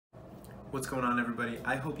What's going on, everybody?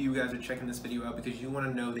 I hope you guys are checking this video out because you want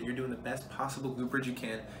to know that you're doing the best possible glute bridge you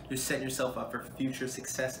can. You're setting yourself up for future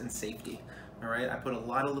success and safety. All right, I put a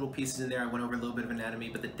lot of little pieces in there. I went over a little bit of anatomy,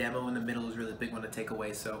 but the demo in the middle is really a big one to take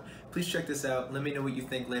away. So please check this out. Let me know what you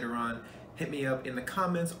think later on. Hit me up in the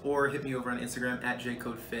comments or hit me over on Instagram at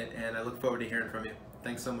JCodeFit, and I look forward to hearing from you.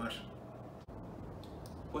 Thanks so much.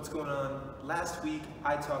 What's going on? Last week,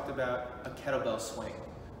 I talked about a kettlebell swing.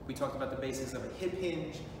 We talked about the basics of a hip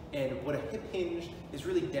hinge, and what a hip hinge is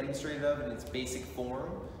really demonstrated of in its basic form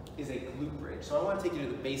is a glute bridge. So I want to take you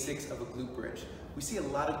to the basics of a glute bridge. We see a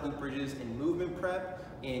lot of glute bridges in movement prep,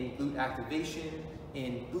 in glute activation,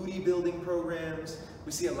 in booty building programs.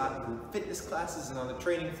 We see a lot in group fitness classes and on the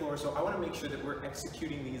training floor. So I want to make sure that we're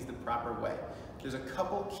executing these the proper way. There's a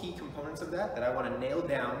couple key components of that I want to nail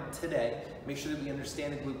down today. Make sure that we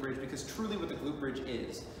understand the glute bridge, because truly what the glute bridge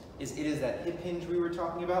is it is that hip hinge we were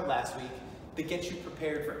talking about last week that gets you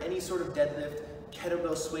prepared for any sort of deadlift,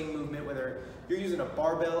 kettlebell swing movement, whether you're using a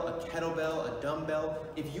barbell, a kettlebell, a dumbbell.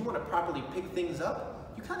 If you want to properly pick things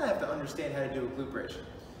up, you kind of have to understand how to do a glute bridge.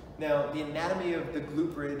 Now, the anatomy of the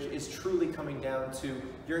glute bridge is truly coming down to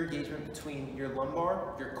your engagement between your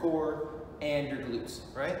lumbar, your core, and your glutes,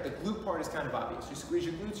 right? The glute part is kind of obvious. You squeeze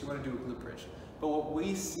your glutes, you want to do a glute bridge. But what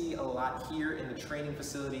we see a lot here in the training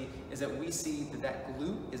facility is that we see that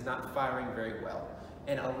glute is not firing very well.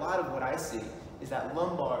 And a lot of what I see is that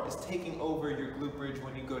lumbar is taking over your glute bridge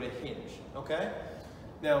when you go to hinge, okay?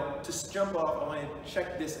 Now, to jump off, I want to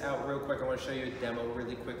check this out real quick. I want to show you a demo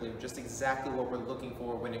really quickly of just exactly what we're looking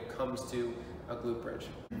for when it comes to a glute bridge.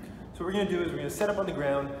 So what we're going to do is we're going to set up on the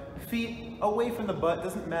ground, feet away from the butt.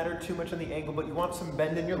 Doesn't matter too much on the angle, but you want some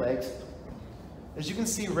bend in your legs. As you can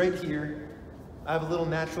see right here, I have a little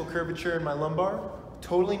natural curvature in my lumbar.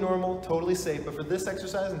 Totally normal, totally safe, but for this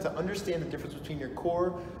exercise and to understand the difference between your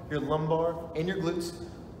core, your lumbar, and your glutes,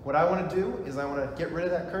 what I want to do is I want to get rid of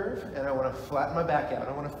that curve and I want to flatten my back out.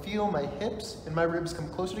 I want to feel my hips and my ribs come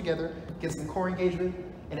closer together, get some core engagement,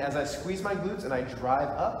 and as I squeeze my glutes and I drive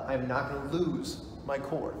up, I'm not going to lose my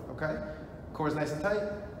core, okay? Core is nice and tight,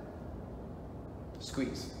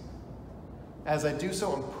 squeeze. As I do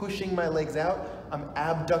so, I'm pushing my legs out, I'm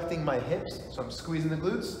abducting my hips, so I'm squeezing the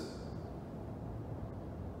glutes,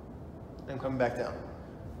 and coming back down.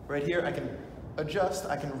 Right here, I can adjust,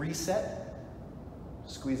 I can reset,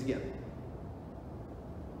 squeeze again.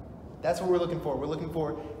 That's what we're looking for. We're looking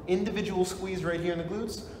for individual squeeze right here in the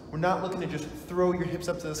glutes. We're not looking to just throw your hips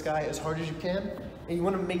up to the sky as hard as you can, and you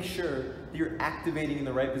want to make sure that you're activating in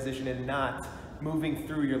the right position and not moving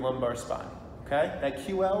through your lumbar spine, okay? That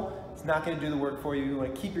QL is not going to do the work for you. You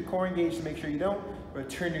want to keep your core engaged to make sure you don't. You want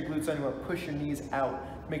to turn your glutes on, you want to push your knees out.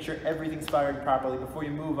 Make sure everything's firing properly before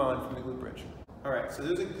you move on from the glute bridge. All right, so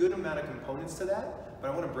there's a good amount of components to that, but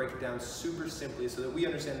I want to break it down super simply so that we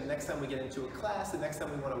understand the next time we get into a class, the next time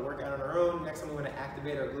we want to work out on our own, the next time we want to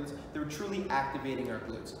activate our glutes, that we're truly activating our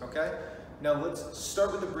glutes, okay? Now let's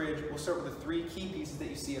start with the bridge. We'll start with the three key pieces that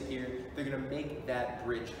you see up here. They're going to make that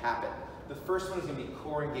bridge happen. The first one is going to be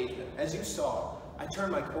core engagement. As you saw, I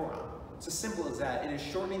turned my core on. It's as simple as that. It is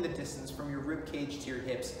shortening the distance from your rib cage to your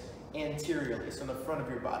hips anteriorly, so in the front of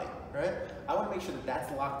your body, right? I want to make sure that that's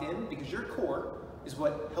locked in because your core is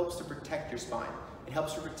what helps to protect your spine. It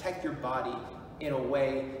helps to protect your body in a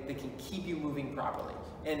way that can keep you moving properly.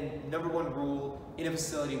 And number one rule in a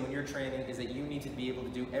facility when you're training is that you need to be able to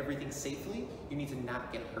do everything safely. You need to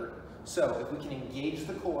not get hurt. So if we can engage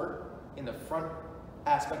the core in the front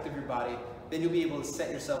aspect of your body, then you'll be able to set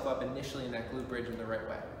yourself up initially in that glute bridge in the right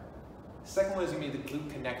way. Second one is going to be the glute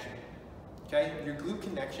connection. Okay, your glute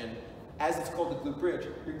connection, as it's called the glute bridge,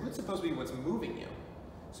 your glute's supposed to be what's moving you.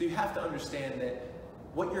 So you have to understand that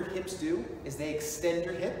what your hips do is they extend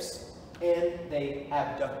your hips and they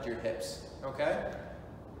abduct your hips, okay?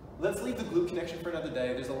 Let's leave the glute connection for another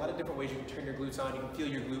day. There's a lot of different ways you can turn your glutes on. You can feel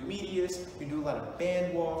your glute medius, you can do a lot of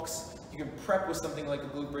band walks, you can prep with something like a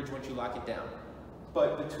glute bridge once you lock it down.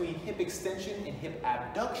 But between hip extension and hip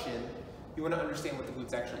abduction, you want to understand what the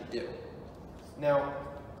glutes actually do. Now,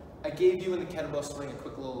 I gave you in the kettlebell swing a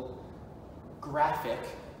quick little graphic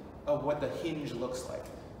of what the hinge looks like.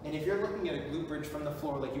 And if you're looking at a glute bridge from the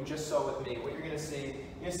floor like you just saw with me, what you're going to see,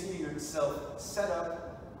 you're going to see yourself set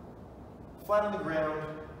up, flat on the ground,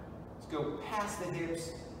 let's go past the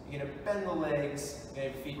hips, you're going to bend the legs, you're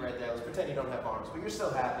going to have your feet right there. Let's pretend you don't have arms, but you're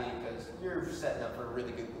still happy because you're setting up for a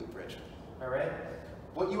really good glute bridge. All right?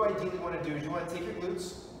 What you ideally want to do is you want to take your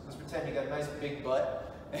glutes, let's pretend you got a nice big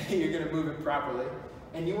butt, and you're going to move it properly.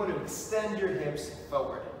 And you want to extend your hips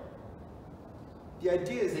forward. The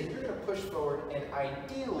idea is that you're going to push forward and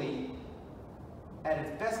ideally at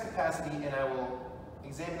its best capacity, and I will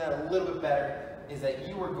examine that a little bit better is that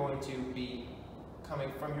you are going to be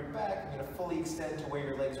coming from your back. You're going to fully extend to where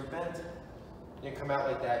your legs are bent. You're going to come out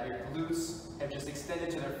like that. Your glutes have just extended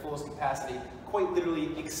to their fullest capacity, quite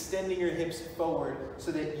literally extending your hips forward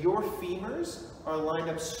so that your femurs are lined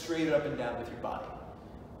up straight up and down with your body.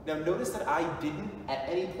 Now notice that I didn't at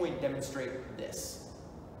any point demonstrate this.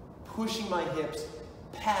 Pushing my hips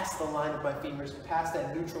past the line of my femurs, past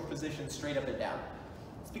that neutral position, straight up and down.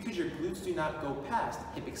 It's because your glutes do not go past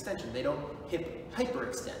hip extension. They don't hip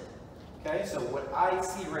hyperextend. Okay, so what I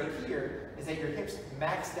see right here is that your hips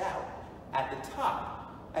maxed out at the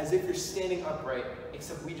top, as if you're standing upright,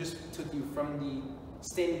 except we just took you from the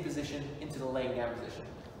standing position into the laying down position.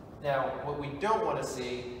 Now, what we don't want to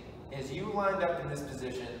see is you lined up in this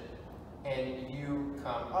position, and you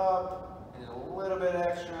come up, and a little bit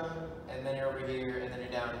extra, and then you're over here, and then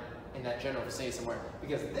you're down in that general vicinity somewhere.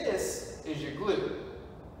 Because this is your glute.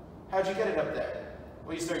 How'd you get it up there?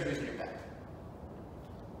 Well, you started using your back.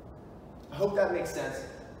 I hope that makes sense.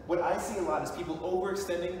 What I see a lot is people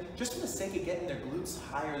overextending just for the sake of getting their glutes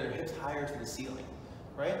higher, their hips higher to the ceiling,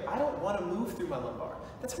 right? I don't want to move through my lumbar.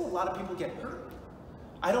 That's how a lot of people get hurt.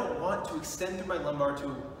 I don't want to extend through my lumbar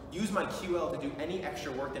to use my QL to do any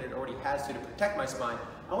extra work that it already has to protect my spine.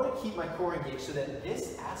 I want to keep my core engaged so that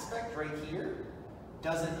this aspect right here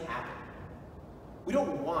doesn't happen. We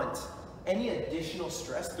don't want any additional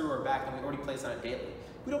stress through our back than we already place on it daily.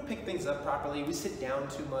 We don't pick things up properly, we sit down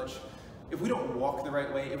too much. If we don't walk the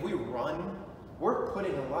right way, if we run, we're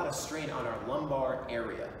putting a lot of strain on our lumbar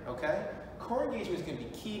area, okay? Core engagement is going to be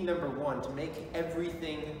key number one to make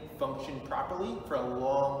everything function properly for a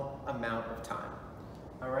long amount of time,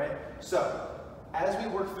 all right? So, as we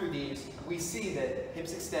work through these, we see that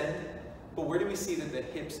hips extend, but where do we see that the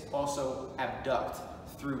hips also abduct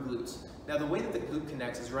through glutes? Now, the way that the glute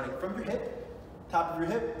connects is running from your hip, top of your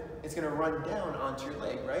hip, it's going to run down onto your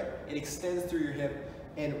leg, right? It extends through your hip,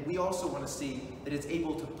 and we also want to see that it's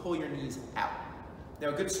able to pull your knees out. Now,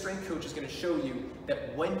 a good strength coach is going to show you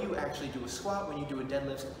that when you actually do a squat, when you do a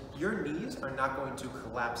deadlift, your knees are not going to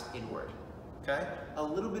collapse inward, okay? A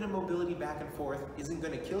little bit of mobility back and forth isn't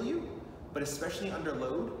going to kill you, but especially under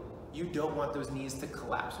load, you don't want those knees to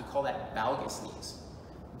collapse. We call that valgus knees.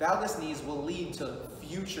 Valgus knees will lead to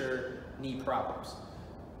future knee problems.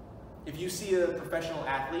 If you see a professional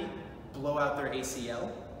athlete blow out their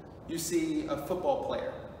ACL, you see a football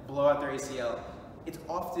player blow out their ACL, it's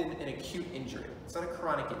often an acute injury. It's not a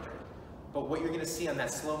chronic injury. But what you're going to see on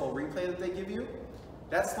that slow-mo replay that they give you,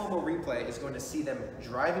 that slow-mo replay is going to see them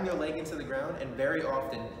driving their leg into the ground, and very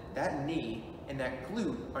often that knee and that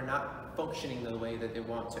glute are not functioning the way that they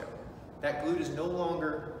want to. That glute is no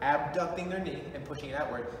longer abducting their knee and pushing it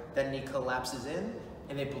outward. That knee collapses in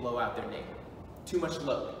and they blow out their knee. Too much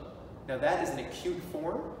load. Now that is an acute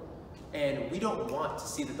form, and we don't want to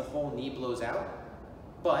see that the whole knee blows out,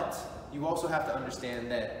 but you also have to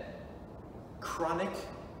understand that chronic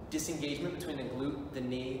disengagement between the glute, the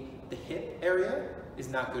knee, the hip area is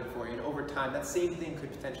not good for you, and over time that same thing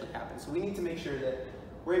could potentially happen. So we need to make sure that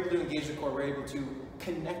we're able to engage the core, we're able to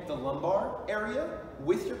connect the lumbar area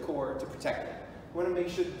with your core to protect it. We want to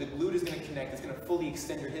make sure that the glute is going to connect, it's going to fully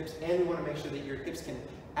extend your hips, and we want to make sure that your hips can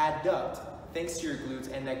adduct thanks to your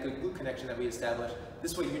glutes and that good glute connection that we established.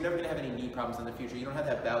 This way you're never going to have any knee problems in the future. You don't have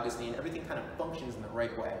that valgus knee, and everything kind of functions in the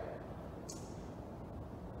right way.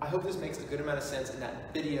 I hope this makes a good amount of sense, and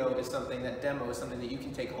that video is something, that demo is something that you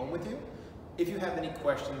can take home with you. If you have any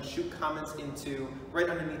questions, shoot comments right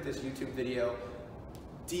underneath this YouTube video.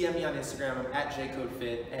 DM me on Instagram, I'm at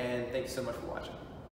JCodeFit, and thank you so much for watching.